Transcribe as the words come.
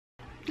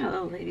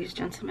Hello, ladies,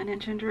 gentlemen,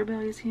 and gender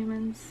rebellious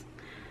humans.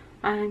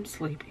 I'm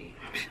sleepy.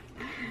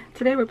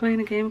 Today we're playing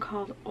a game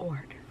called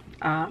Ord.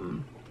 I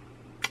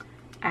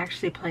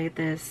actually played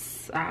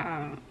this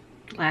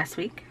last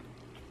week.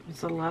 It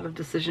was a lot of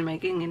decision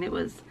making, and it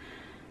was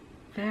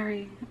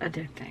very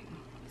addicting.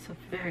 It's a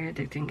very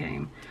addicting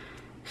game.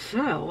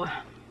 So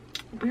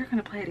we're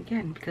gonna play it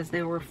again because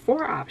there were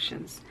 4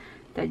 options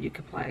that you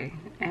could play,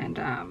 and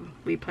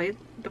we played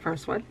the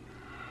first one.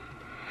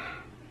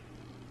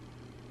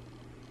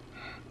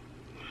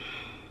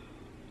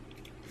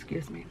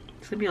 Excuse me.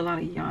 There's gonna be a lot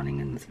of yawning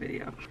in this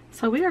video.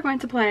 So we are going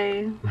to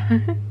play.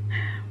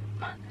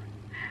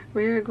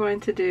 We're going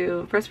to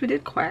do, first we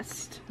did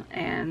Quest,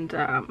 and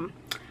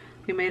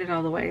we made it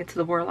all the way to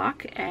the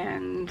Warlock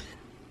and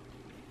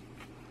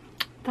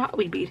thought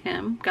we beat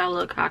him. Got a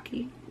little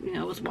cocky, you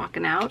know, was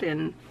walking out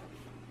and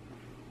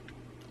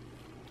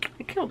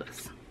it killed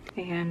us.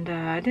 And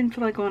I didn't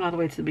feel like going all the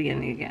way to the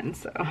beginning again,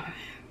 so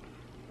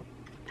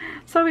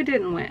we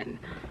didn't win.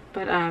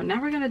 But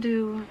now we're gonna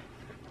do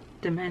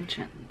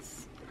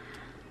Dimensions.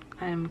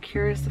 I'm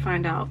curious to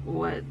find out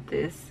what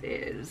this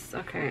is.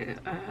 Okay,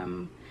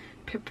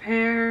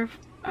 prepare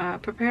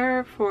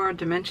for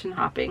dimension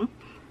hopping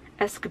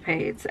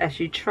escapades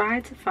as you try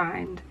to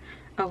find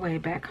a way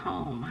back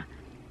home.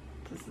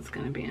 This is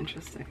going to be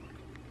interesting.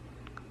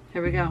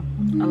 Here we go.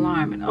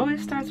 Alarm. It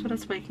always starts with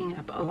us waking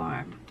up.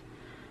 Alarm.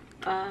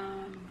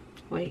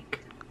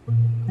 Wake.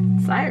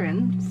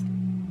 Sirens.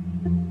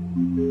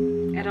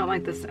 I don't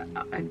like this.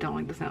 I don't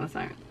like the sound of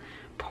sirens.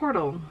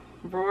 Portal.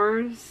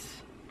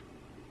 Roars.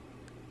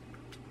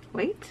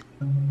 Wait.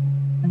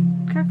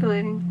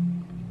 Calculating.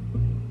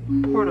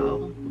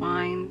 Portal.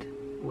 Wind.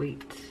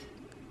 Wait.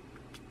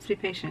 Let's be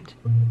patient.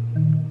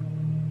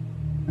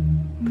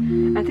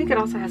 I think it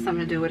also has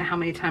something to do with how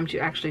many times you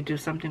actually do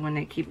something when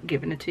they keep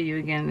giving it to you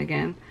again and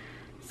again.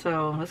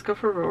 So let's go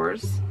for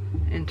roars.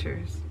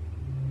 Enters.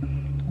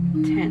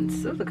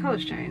 Tense. Oh, the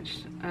colors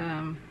changed.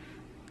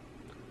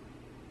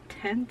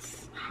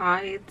 Tense.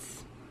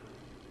 Hides.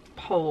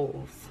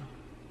 Poles.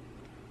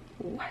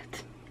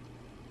 What?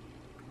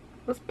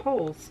 What's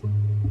poles?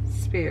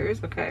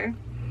 Spears, okay.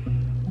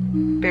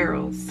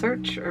 Barrels.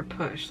 Search or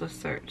push? Let's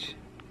search.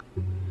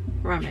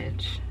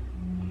 Rummage.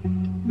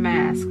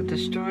 Mask.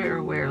 Destroy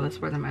or wear? Let's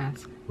wear the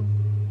mask.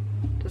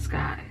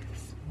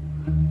 Disguise.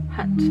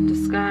 Hut.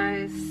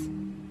 Disguise.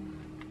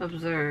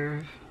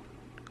 Observe.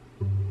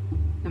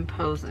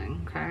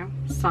 Imposing, okay.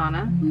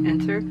 Sauna.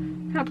 Enter.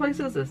 What kind of place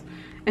is this?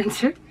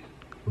 Enter.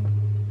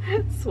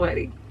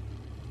 Sweaty.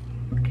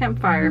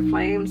 Campfire.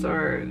 Flames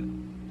or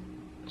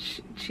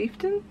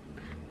chieftain?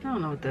 I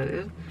don't know what that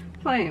is.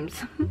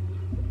 Flames.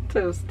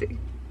 Toasty.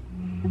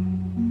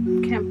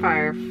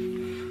 Campfire.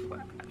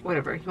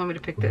 Whatever. You want me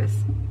to pick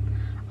this?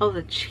 Oh,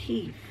 the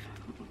chief.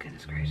 Oh,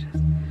 goodness gracious.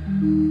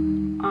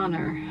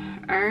 Honor.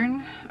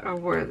 Earn or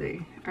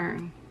worthy?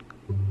 Earn.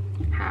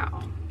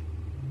 How?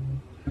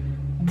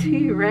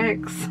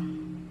 T-Rex.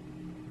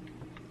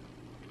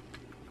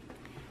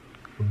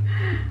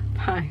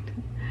 Fine.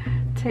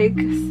 Take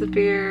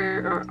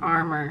spear or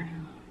armor?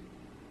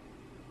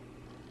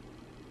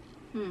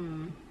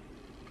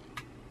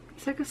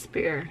 Take a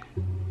spear.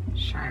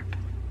 Sharp.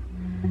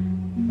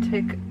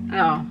 Take,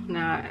 oh,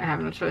 now I have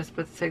no choice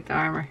but to take the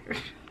armor.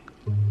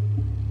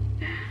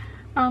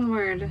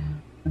 Onward.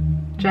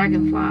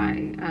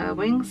 Dragonfly.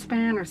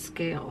 Wingspan or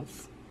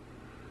scales?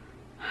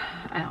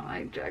 I don't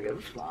like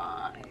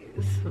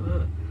dragonflies.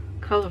 Ugh.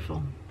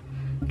 Colorful.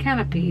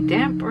 Canopy.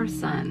 Damp or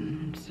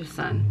sun? It's the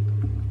sun.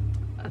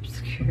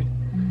 Obscured.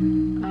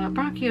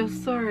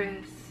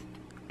 Bronchiosaurus.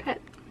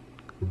 Pet.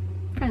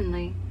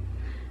 Friendly.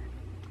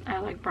 I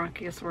like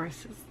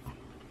Bronchiosauruses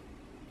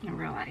in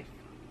real life.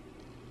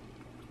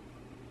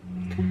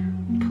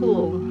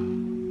 Pool.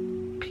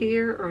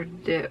 Pier or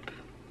dip?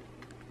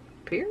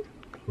 Pier?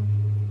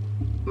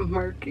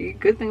 Murky.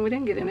 Good thing we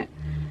didn't get in it.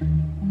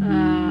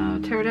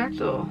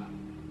 Pterodactyl.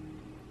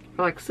 Or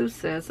like Sue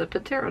says, a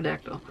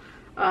pterodactyl.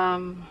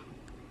 Run.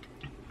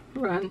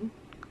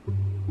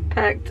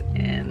 Packed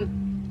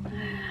in.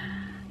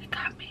 It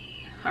got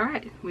me.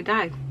 Alright, we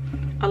died.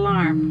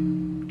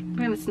 Alarm.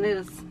 We're gonna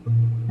snooze.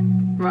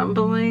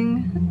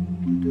 Rumbling.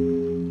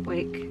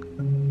 Wake.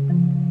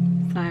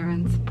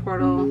 Sirens.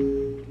 Portal.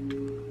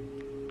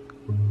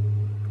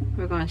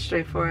 We're going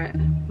straight for it.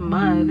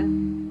 Mud.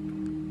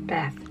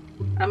 Bath.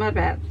 I'm at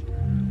bath.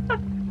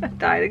 I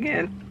died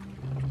again.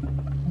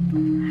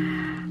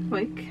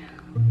 Wake.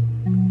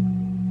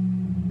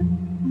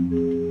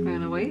 We're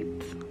gonna wait.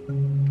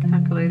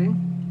 Calculating.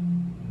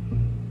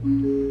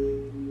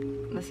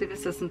 Let's see if it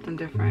says something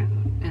different.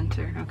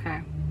 Enter.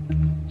 Okay.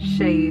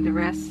 Shade.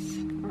 Rest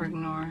or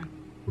ignore.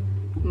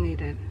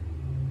 Needed.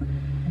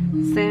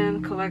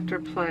 Sand. Collect or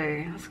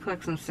play. Let's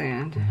collect some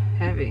sand.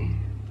 Heavy.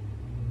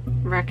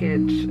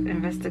 Wreckage.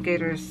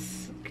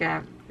 Investigators.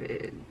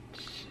 Scavenge.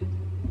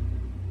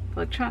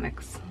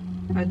 Electronics.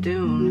 A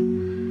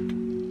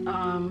dune.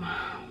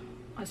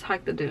 Let's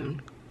hike the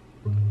dune.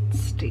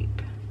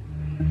 Steep.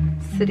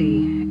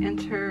 City.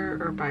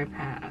 Enter or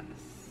bypass.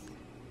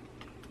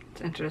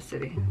 Let's enter a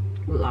city.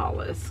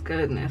 Lawless.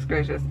 Goodness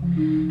gracious.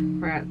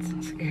 Rats.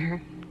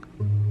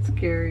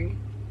 Scary.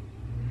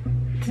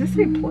 Does this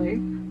say play?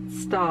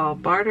 Stall.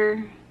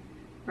 Barter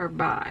or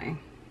buy?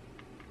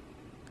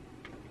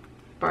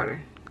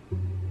 Barter.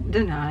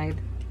 Denied.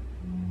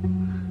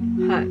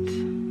 Hut.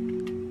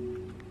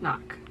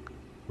 Knock.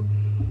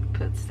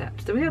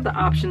 Footsteps. Do we have the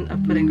option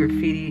of putting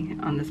graffiti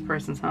on this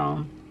person's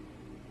home?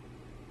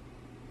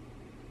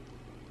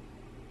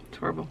 It's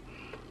horrible.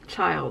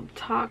 Child.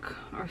 Talk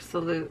or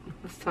salute?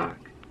 Let's talk.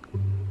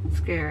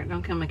 Scared.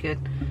 Don't kill my kid.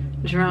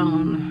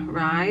 Drone.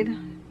 Ride.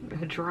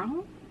 A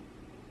drone?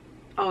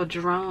 Oh,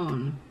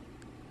 drone.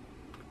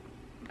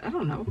 I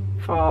don't know.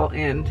 Fall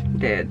and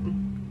dead.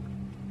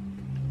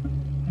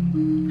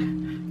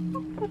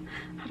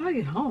 How do I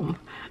get home?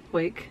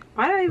 Wake.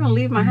 Why did I even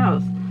leave my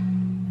house?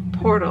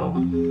 Portal.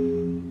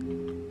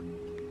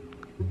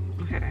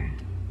 Okay.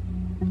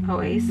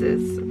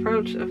 Oasis.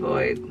 Approach.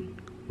 Avoid.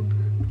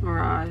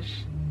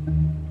 Mirage.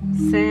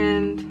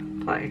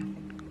 Sand. Play.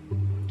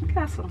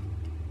 Castle.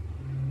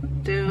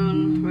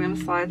 Dune. We're gonna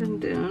slide in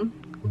Dune.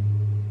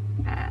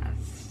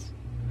 Pass.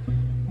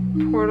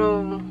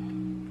 Portal.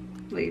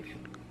 Leave.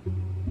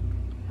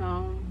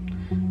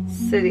 Home.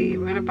 City.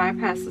 We're gonna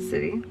bypass the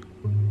city.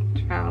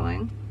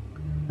 Traveling.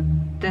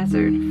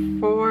 Desert.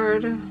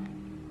 Ford.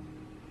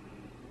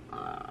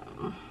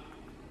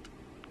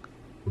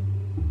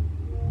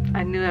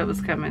 I knew that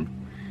was coming.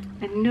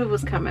 I knew it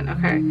was coming.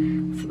 Okay,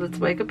 so let's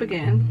wake up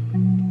again.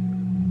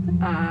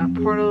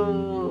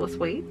 Portal. Let's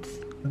wait.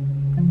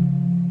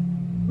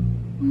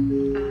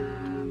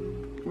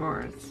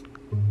 Roars.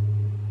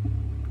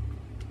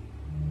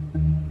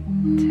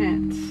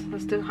 Tent.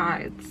 Let's do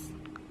hides.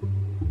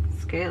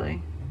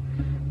 Scaly.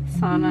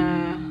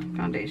 Sauna.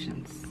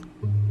 Foundations.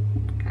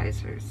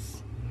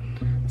 Geysers.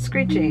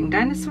 Screeching.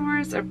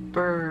 Dinosaurs or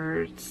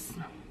birds?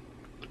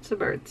 So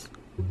birds.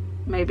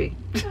 Maybe.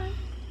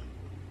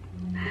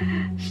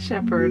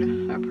 Shepherd.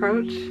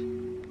 Approach.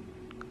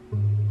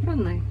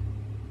 Friendly.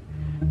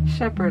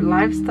 Shepherd.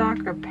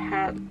 Livestock or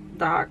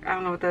paddock? I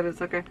don't know what that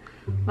is. Okay.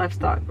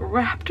 Livestock.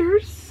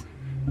 Raptors.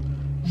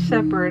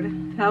 Shepherd.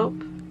 Help.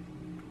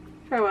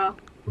 Farewell.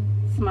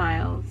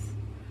 Smiles.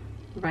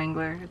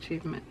 Wrangler.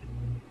 Achievement.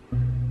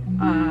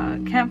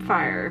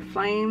 Campfire.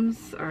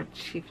 Flames or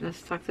chief.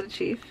 Let's talk to the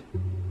chief.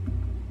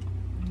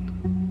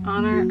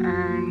 Honor.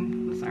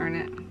 Earn. Let's earn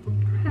it.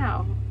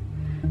 How?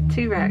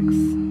 T-Rex.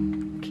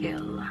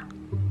 Kill.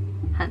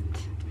 Hunt.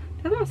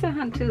 The other one said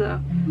hunt too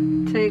though.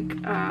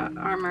 Take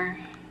armor.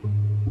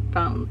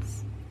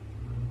 Bones.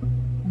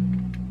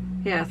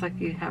 Yeah, it's like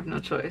you have no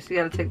choice. You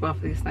gotta take both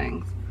of these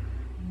things.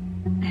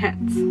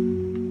 Hats.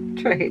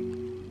 Trade.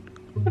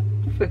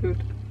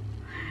 Food.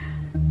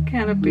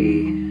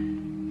 Canopy.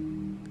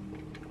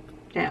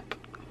 Damp.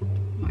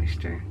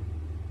 Moisture.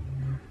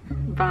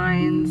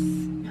 Vines.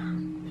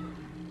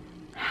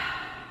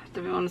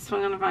 Do we want to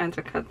swing on the vines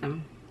or cut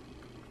them?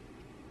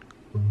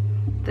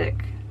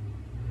 Thick.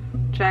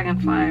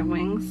 Dragonfly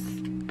wings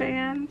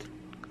band.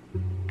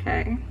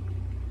 Okay.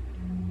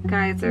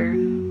 Geyser.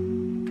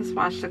 Let's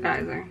watch the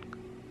geyser.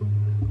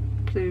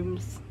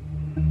 Plumes.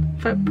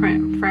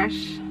 Footprint.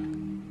 Fresh.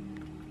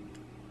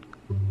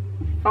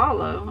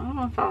 Follow. I don't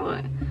want to follow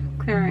it.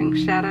 Clearing.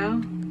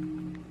 Shadow.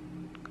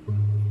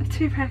 A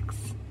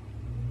T-Rex.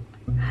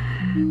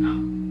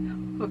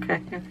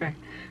 Okay, okay.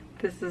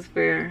 This is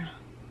where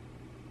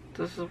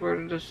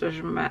the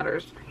decision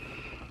matters.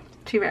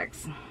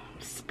 T-Rex.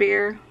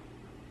 Spear.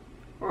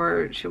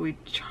 Or should we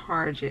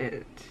charge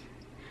it?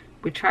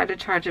 We tried to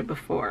charge it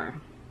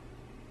before,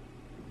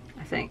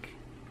 I think.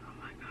 Oh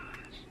my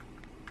gosh.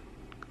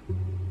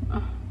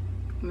 Oh,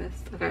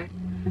 missed. Okay.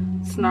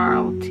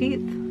 Snarl.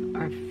 Teeth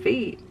or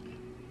feet?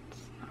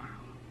 Snarl.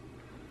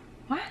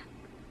 What?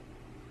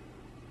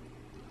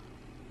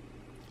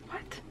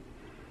 What?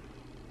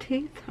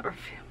 Teeth or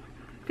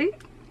feet?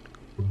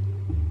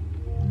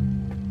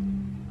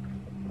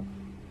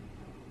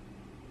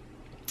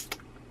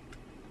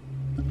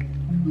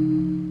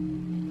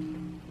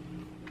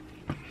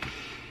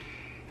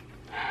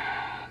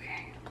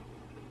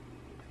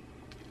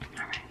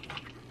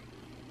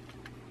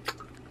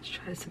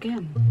 This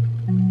again.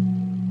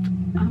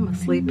 I'ma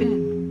sleep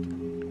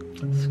in.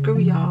 Screw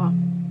y'all.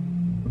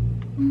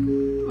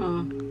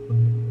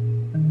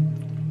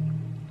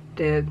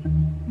 Dead.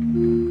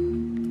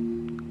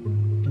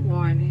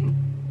 Warning.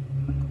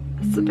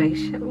 A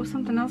spaceship. Well,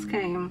 something else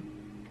came.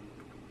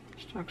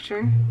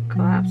 Structure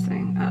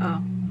collapsing.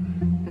 Uh-oh.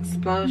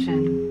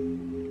 Explosion.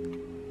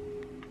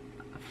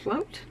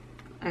 Float.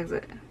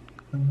 Exit.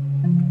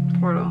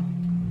 Portal.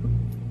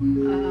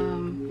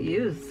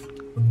 Use.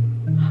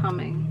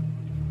 Humming.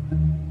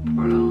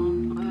 Portal,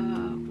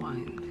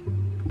 wind.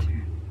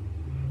 Turn.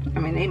 I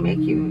mean, they make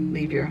you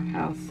leave your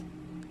house.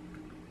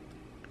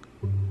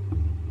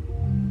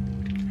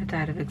 I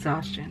died of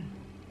exhaustion.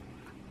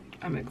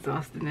 I'm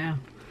exhausted now.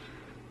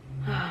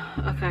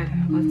 Okay,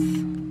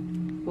 let's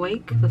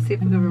wake. Let's see if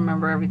we can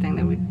remember everything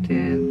that we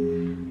did.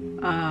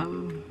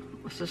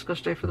 Let's just go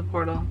straight for the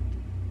portal.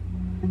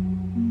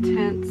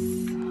 Tents,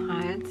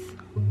 hides.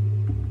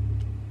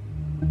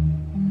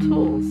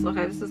 tools.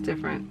 Okay, this is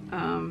different.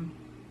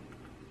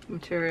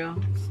 Material,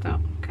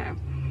 stone. Okay.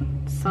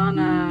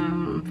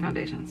 Sauna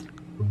foundations.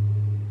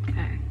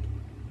 Okay.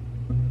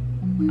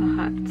 A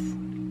hut.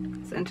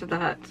 Let's enter the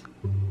hut.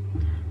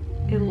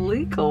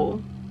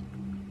 Illegal.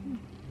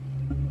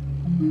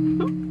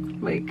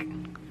 Wake.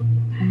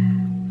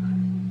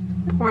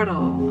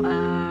 Portal.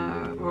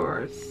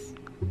 Roars.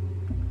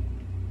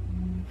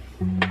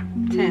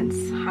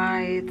 Tents.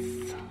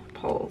 Hides.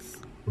 Poles.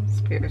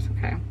 Spears.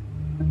 Okay.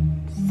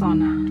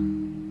 Sauna.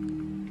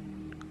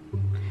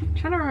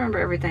 Trying to remember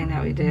everything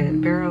that we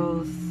did.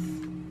 Barrels.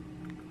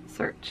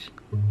 Search.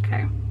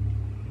 Okay.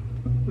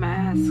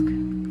 Mask.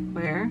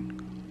 Where?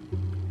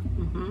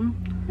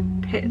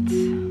 Pit.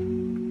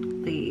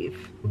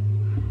 Leave.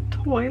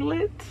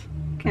 Toilet.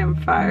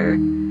 Campfire.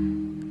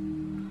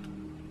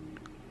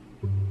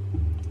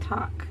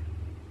 Talk.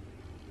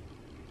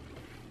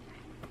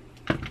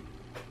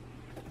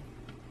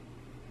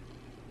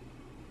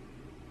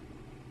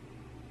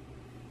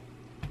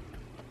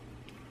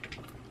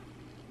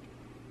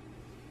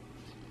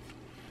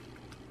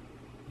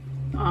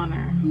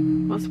 Honor.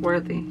 What's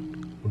worthy?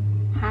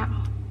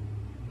 How?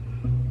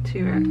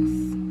 T-Rex.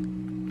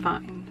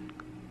 Find.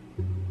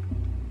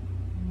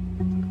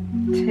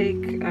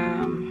 Take,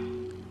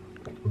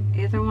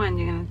 either one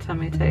you're gonna tell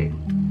me to take.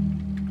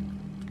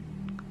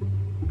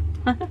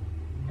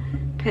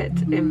 Pit.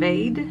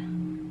 Evade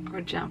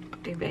or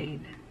jump?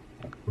 Evade.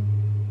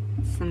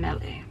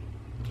 Smelly.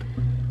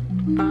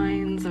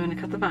 Vines. I'm gonna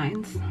cut the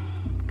vines.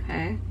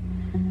 Okay.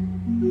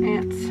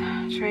 Ants.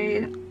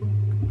 Trade.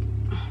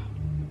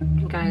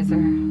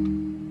 Geyser.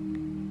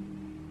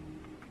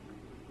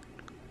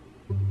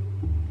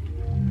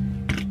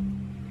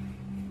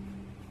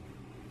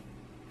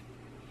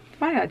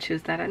 Why did I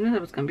choose that? I knew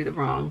that was gonna be the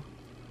wrong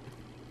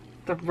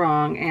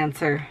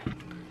answer.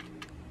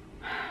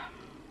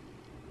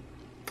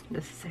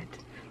 This is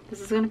it.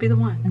 This is gonna be the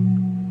one.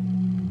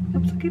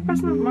 Oops, I keep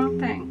pressing the wrong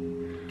thing.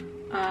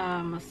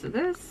 Let's do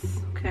this.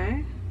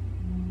 Okay.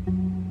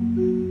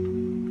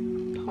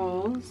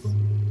 Poles.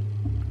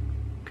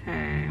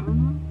 Okay.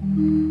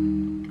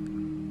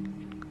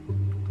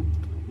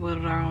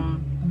 Whittle our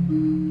own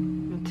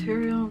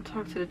material.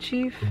 Talk to the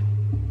chief.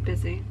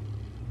 Busy.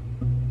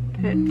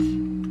 Pit.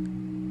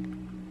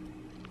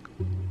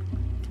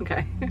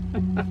 Okay.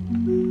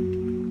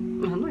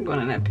 I'm not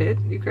going in that pit.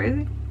 You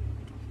crazy?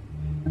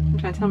 You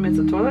trying to tell me it's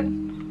a toilet?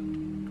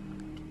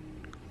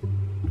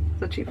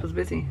 The chief was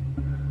busy.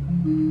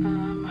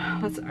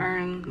 Let's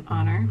earn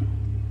honor.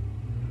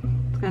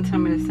 It's gonna tell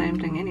me the same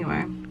thing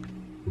anyway.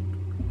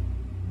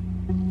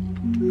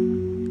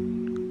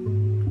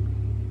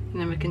 And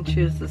then we can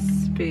choose the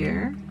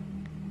spear.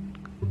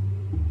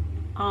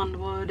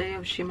 Onwo de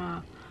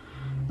Oshima.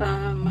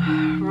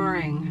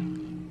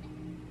 Roaring.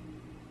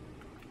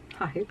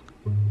 Hide.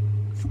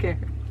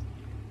 Scared.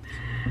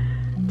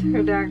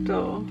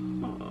 Pterodactyl.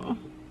 Oh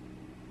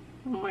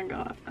my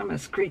god. I'm gonna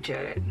screech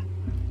at it.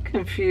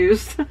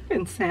 Confused.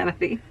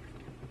 Insanity.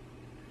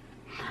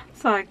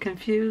 So I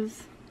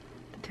confuse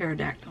the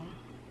pterodactyl.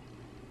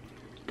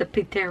 The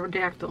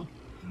pterodactyl.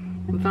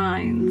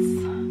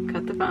 Vines.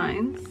 Cut the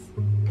vines.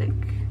 Thick.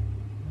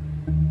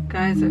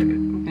 Guys are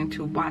going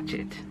to watch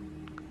it.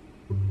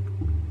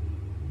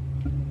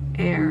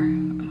 Air.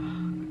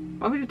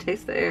 Why would you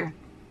taste the air?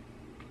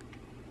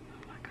 Oh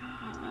my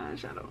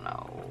gosh, I don't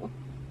know.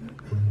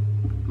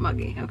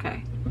 Muggy,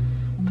 okay.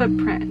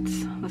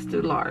 Footprints. Let's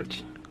do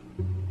large.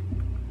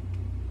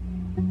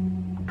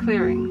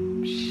 Clearing.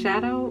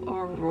 Shadow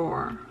or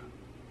roar?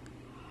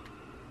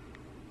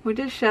 We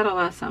did shadow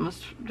last time.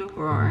 Let's do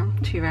roar.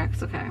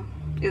 T-Rex, okay.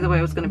 Either way,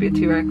 it was going to be a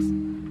T-Rex.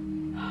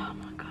 Oh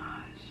my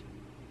gosh.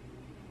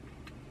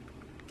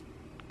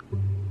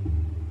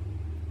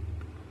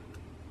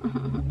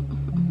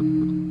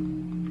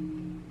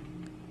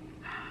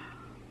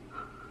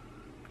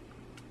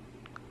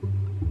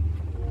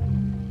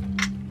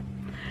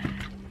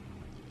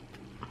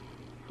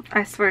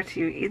 I swear to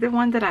you, either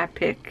one that I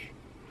pick,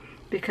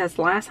 because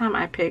last time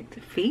I picked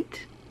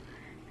feet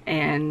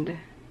and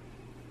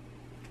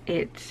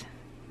it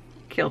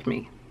killed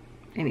me.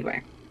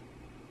 Anyway,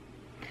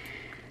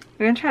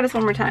 we're gonna try this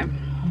one more time.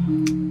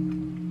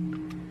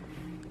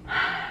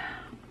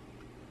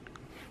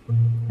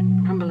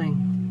 Rumbling.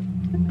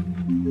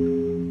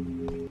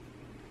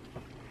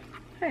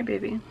 Hi,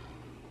 baby.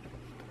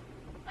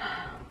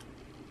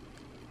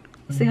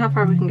 See how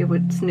far we can get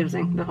with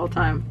snoozing the whole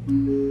time.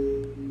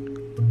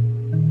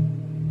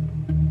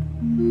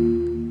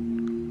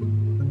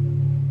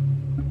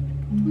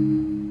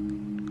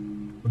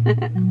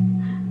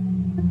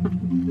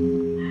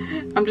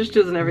 I'm just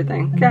choosing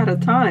everything.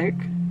 Catatonic.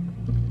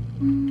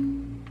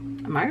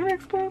 Am I gonna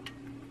explode?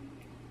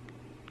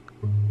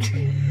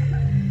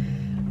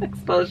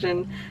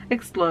 Explosion.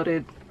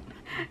 Exploded.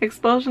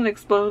 Explosion.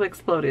 Explode.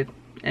 Exploded.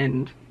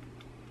 And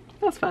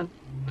that's fun.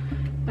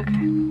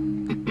 Okay.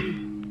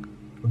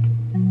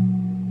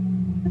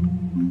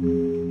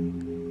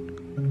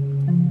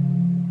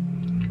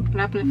 What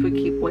happens if we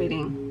keep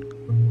waiting?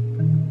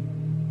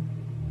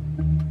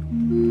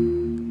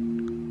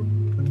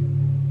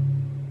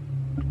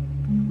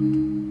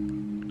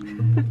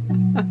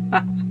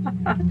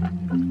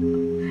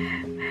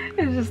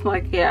 It's just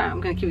like, yeah,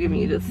 I'm gonna keep giving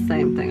you the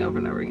same thing over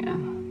and over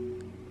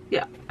again.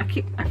 Yeah, I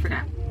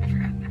forgot.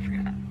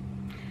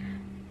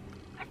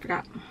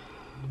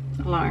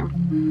 Alarm.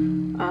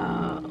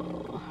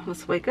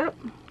 Let's wake up.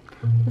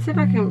 Let's see if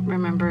I can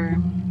remember.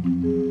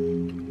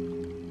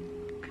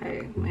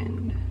 Okay,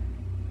 wind.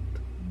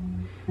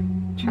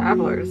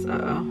 Travelers.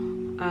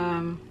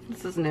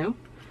 This is new.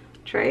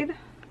 Trade.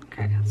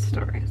 Okay,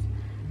 stories.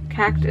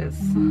 Cactus.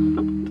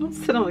 Don't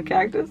sit on the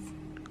cactus.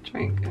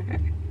 Drink. Okay.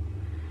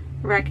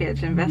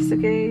 Wreckage.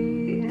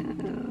 Investigate.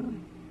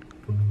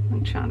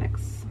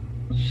 Electronics.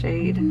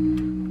 Shade.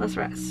 Let's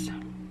rest.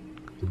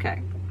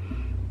 Okay.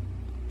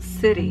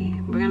 City.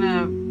 We're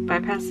gonna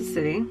bypass the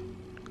city.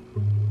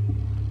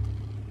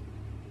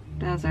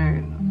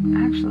 Desert.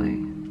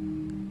 Actually.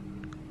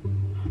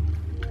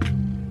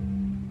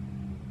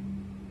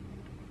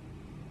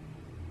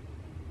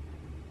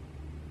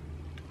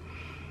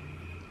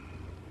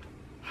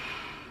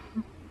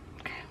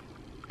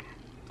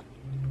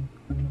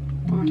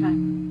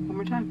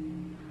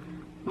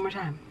 One more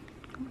time.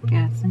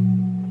 Yes.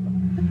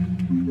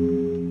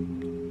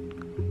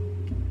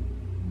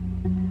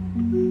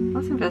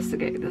 Let's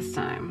investigate this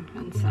time.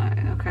 Inside.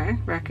 Okay.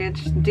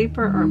 Wreckage.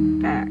 Deeper or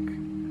back?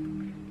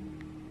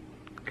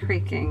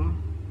 Creaking.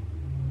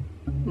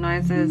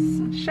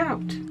 Noises.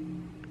 Shout.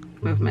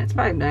 Movement. It's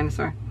probably a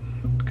dinosaur.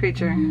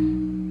 Creature. I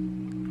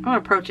want to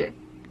approach it.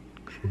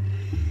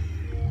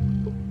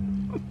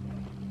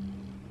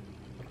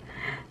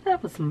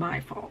 That was my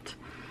fault.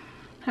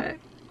 Alright.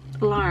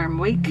 Alarm.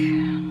 Wake.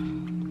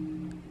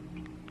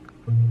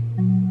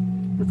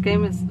 This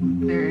game is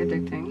very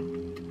addicting.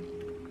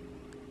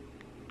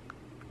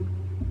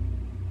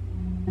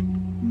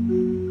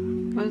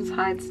 What does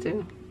hides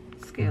do?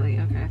 Scaly.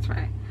 Okay, that's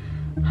right.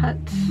 Hut.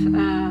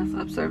 Let's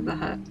observe the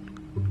hut.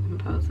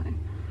 Imposing.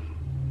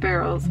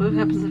 Barrels. What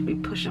happens if we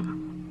push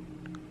them?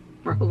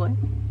 Rolling.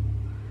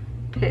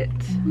 Pit.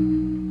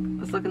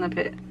 Let's look in the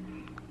pit.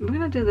 We're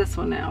gonna do this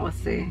one now. Let's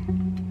see.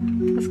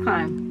 Let's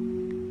climb.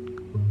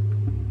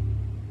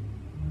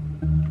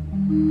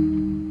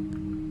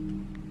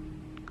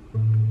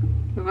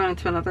 We're going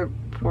into another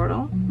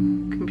portal.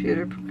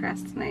 Computer.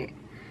 Procrastinate.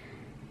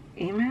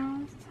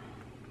 Emails.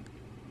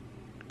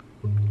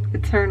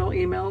 Eternal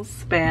emails.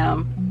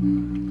 Spam.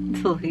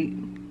 Delete.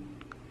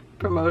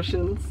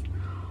 Promotions.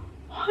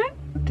 What?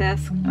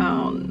 Desk.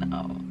 Oh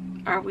no.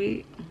 Are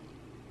we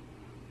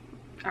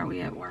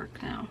at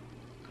work now?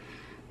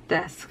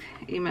 Desk.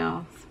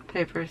 Emails.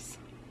 Papers.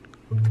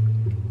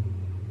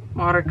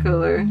 Water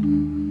cooler.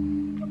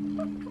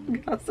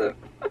 Gossip.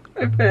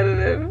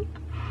 Repetitive.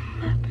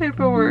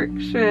 Paperwork.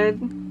 Shred.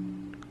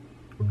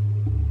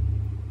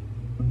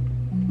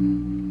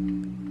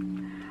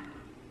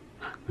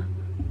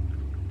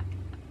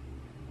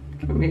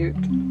 Commute.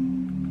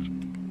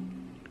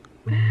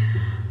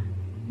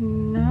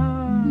 No.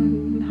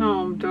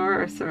 Home.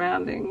 Door or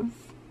surroundings.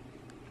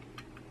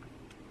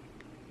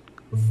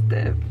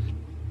 Stiff.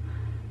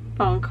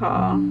 Phone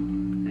call.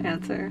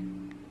 Answer.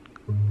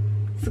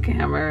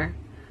 Scammer.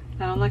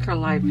 I don't like our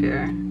life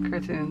here.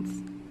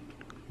 Cartoons.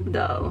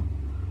 Dull.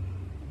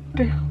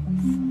 Bills.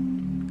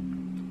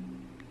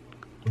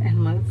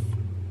 Endless.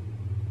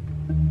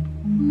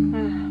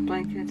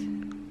 Blanket.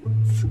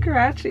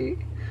 Scratchy.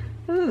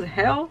 This is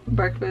hell.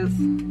 Breakfast.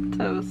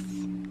 Toast.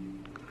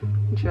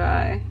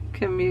 Dry.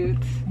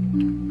 Commute.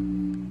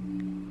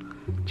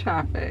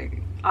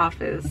 Traffic.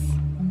 Office.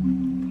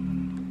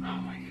 Oh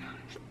my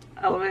gosh.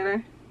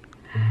 Elevator.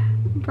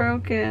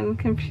 Broken.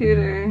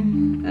 Computer.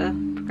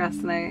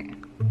 Procrastinate.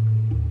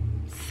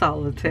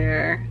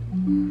 Solitaire.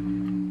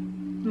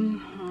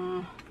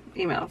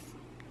 Emails.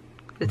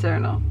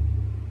 Eternal.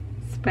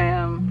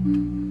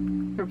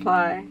 Spam.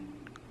 Reply.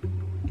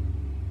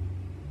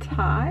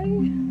 Tie.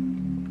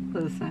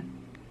 Listen.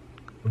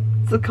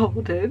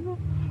 Scolded.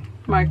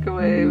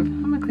 Microwave.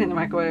 I'm gonna clean the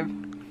microwave.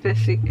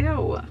 Fishy.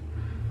 Ew.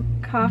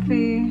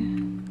 Coffee.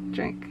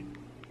 Drink.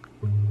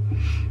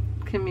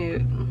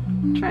 Commute.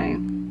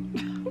 Train.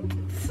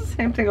 It's the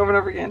same thing over and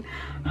over again.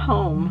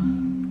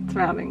 Home.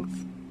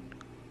 Surroundings.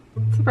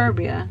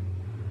 Suburbia.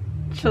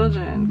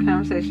 Children.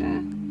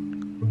 Conversation.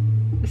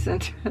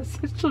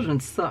 Disinterest. Children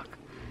suck.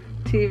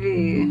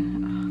 TV.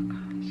 Oh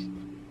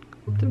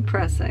gosh.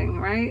 Depressing,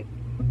 right?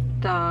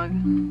 Dog.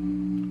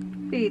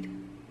 Feed.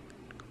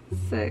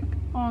 Sick.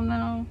 Oh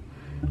no.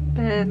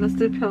 Bed. Let's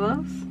do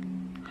pillows.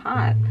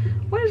 Hot.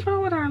 What is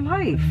wrong with our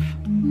life?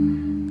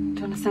 Doing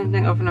the same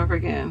thing over and over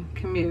again.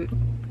 Commute.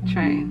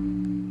 Train.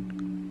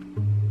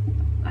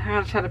 I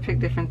gotta try to pick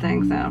different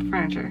things now.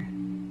 Furniture.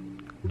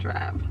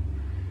 Drive.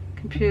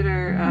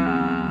 Computer.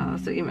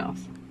 Let's do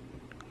emails.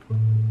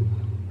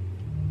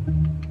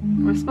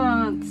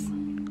 Response.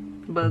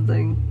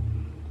 Buzzing.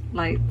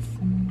 Lights.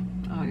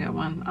 Oh, I got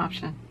one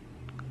option.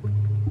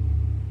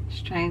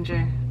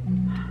 Stranger.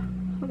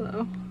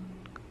 Hello.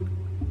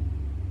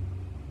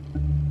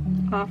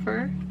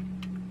 Offer.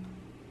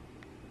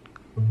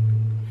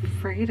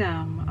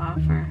 Freedom.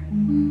 Offer.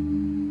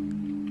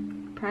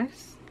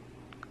 Price.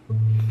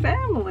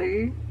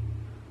 Family.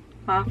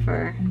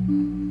 Offer.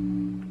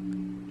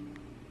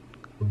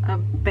 I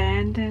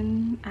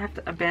have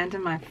to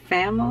abandon my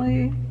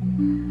family.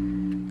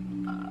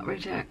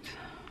 Reject.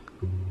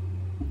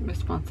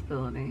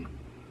 Responsibility.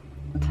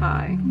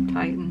 Tie.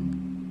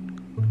 Tighten.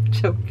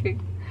 Choking.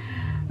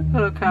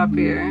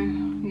 Photocopier.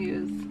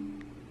 Use.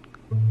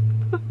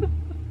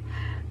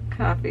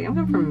 Coffee. I'm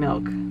going for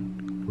milk.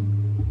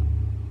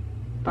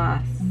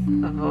 Boss.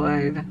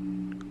 Avoid.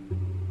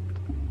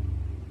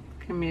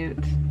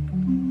 Commute.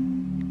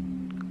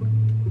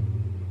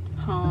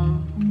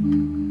 Home.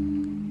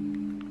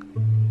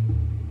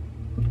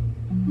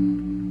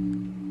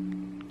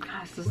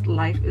 Gosh, this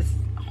life is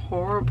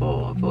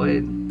horrible.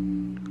 Avoid.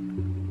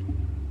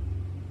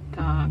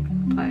 Dog.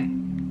 Play.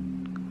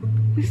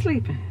 He's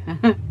sleeping.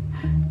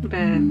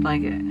 Bed.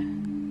 Blanket.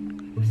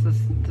 This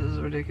is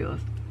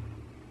ridiculous.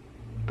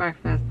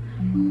 Breakfast.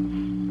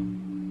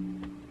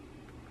 I'm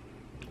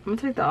gonna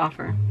take the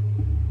offer.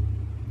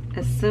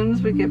 As soon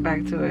as we get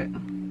back to it.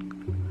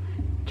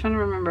 I'm trying to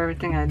remember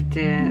everything I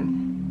did.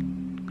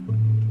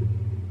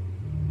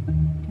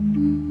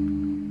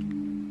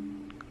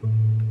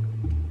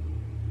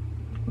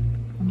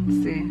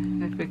 Let's see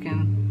if we can.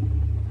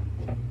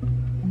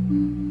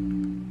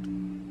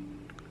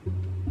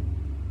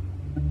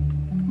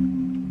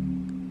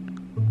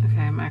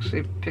 Okay, I'm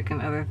actually picking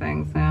other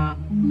things now.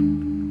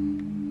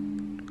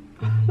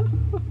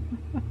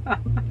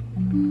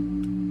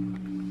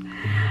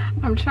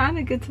 I'm trying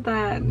to get to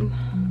the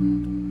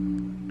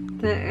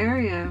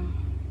area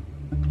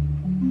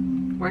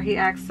where he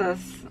asks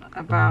us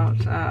about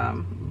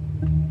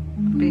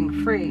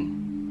being free.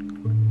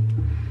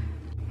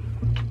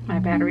 My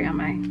battery on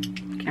my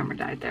camera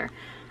died there.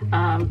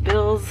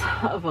 Bills,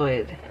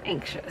 avoid,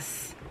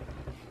 anxious.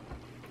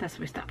 That's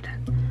what we stopped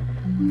at.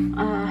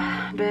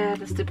 Bed,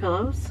 let's do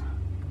pillows.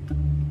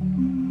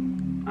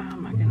 Oh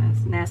my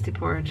goodness, nasty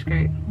porridge,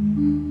 great.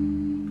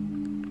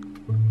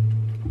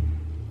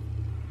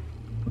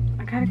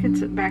 I gotta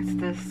get back to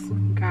this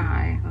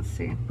guy. Let's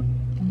see.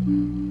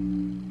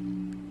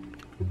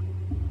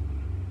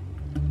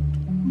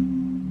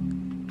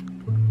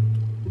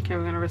 Okay,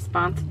 we're gonna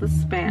respond to the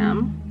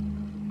spam.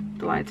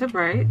 The lights are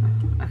bright.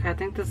 Okay, I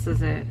think this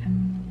is it.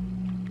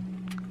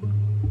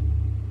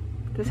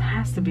 This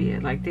has to be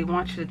it. Like, they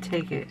want you to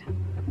take it.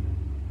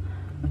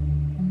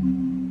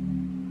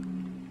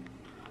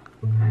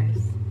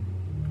 Nice.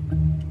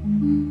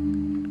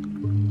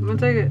 I'm gonna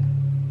take it.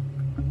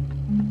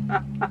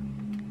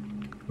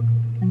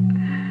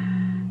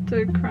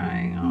 They're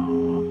crying.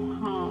 Oh,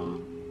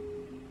 home.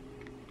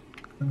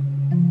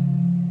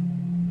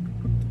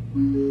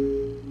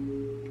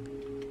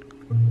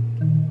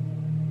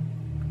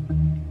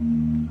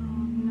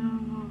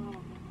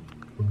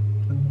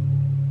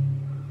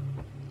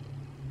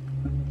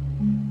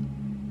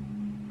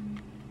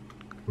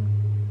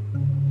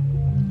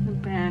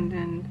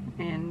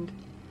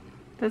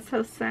 That's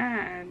so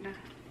sad.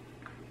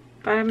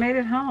 But I made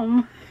it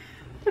home.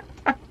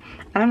 I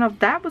don't know if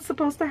that was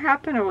supposed to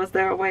happen, or was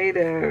there a way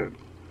to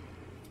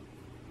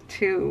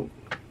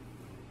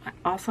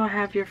also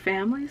have your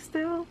family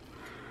still?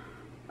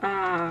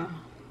 That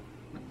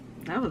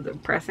was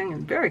depressing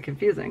and very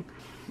confusing.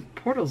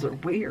 Portals are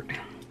weird.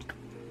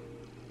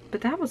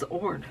 But that was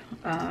Ord.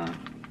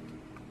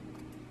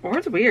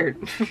 Ord's weird.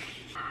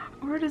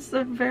 Ord is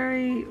a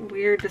very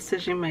weird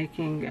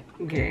decision-making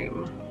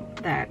game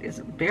that is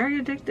very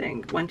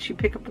addicting once you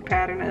pick up the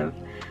pattern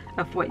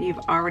of what you've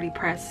already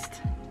pressed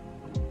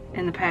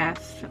in the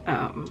past.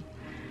 But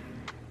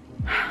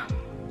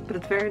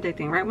it's very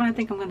addicting. Right when I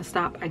think I'm going to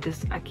stop, I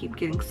keep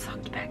getting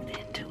sucked back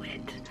into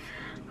it.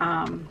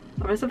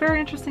 But it's a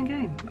very interesting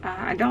game.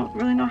 I don't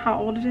really know how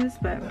old it is,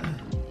 but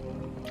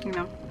you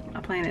know,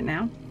 I'm playing it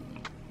now.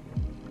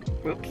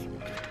 Whoops.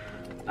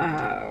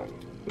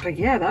 But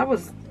yeah, that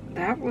was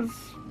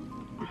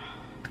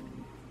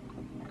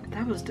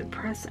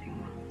depressing.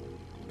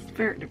 It's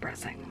very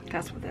depressing.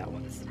 That's what that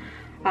was.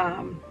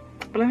 But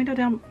let me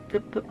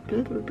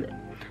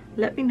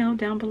know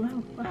down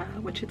below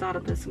what you thought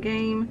of this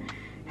game.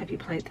 Have you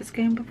played this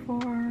game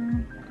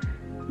before?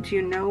 Do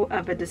you know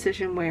of a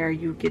decision where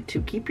you get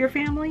to keep your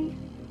family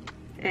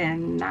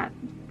and not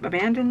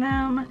abandon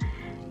them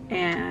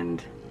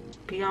and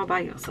be all by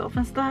yourself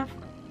and stuff?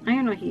 I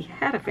didn't know he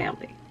had a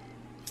family.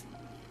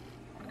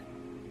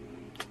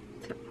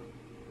 So,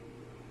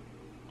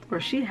 or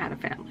she had a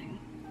family.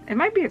 It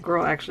might be a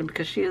girl actually,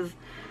 because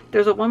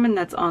there's a woman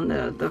that's on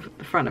the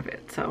front of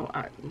it. So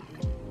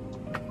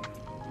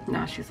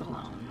now she's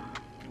alone.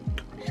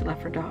 She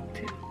left her dog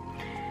too.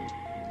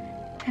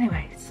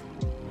 Anyways,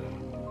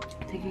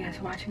 thank you guys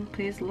for watching.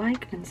 Please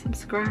like and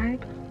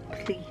subscribe,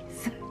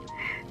 please.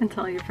 And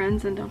tell your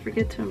friends, and don't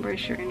forget to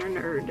embrace your inner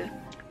nerd.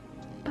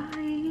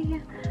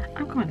 Bye.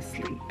 I'm going to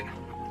sleep.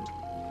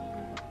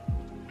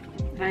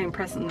 If I ain't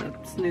pressing the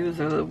snooze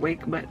or the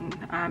wake button,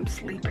 I'm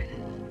sleeping.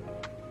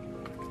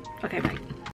 Okay, bye.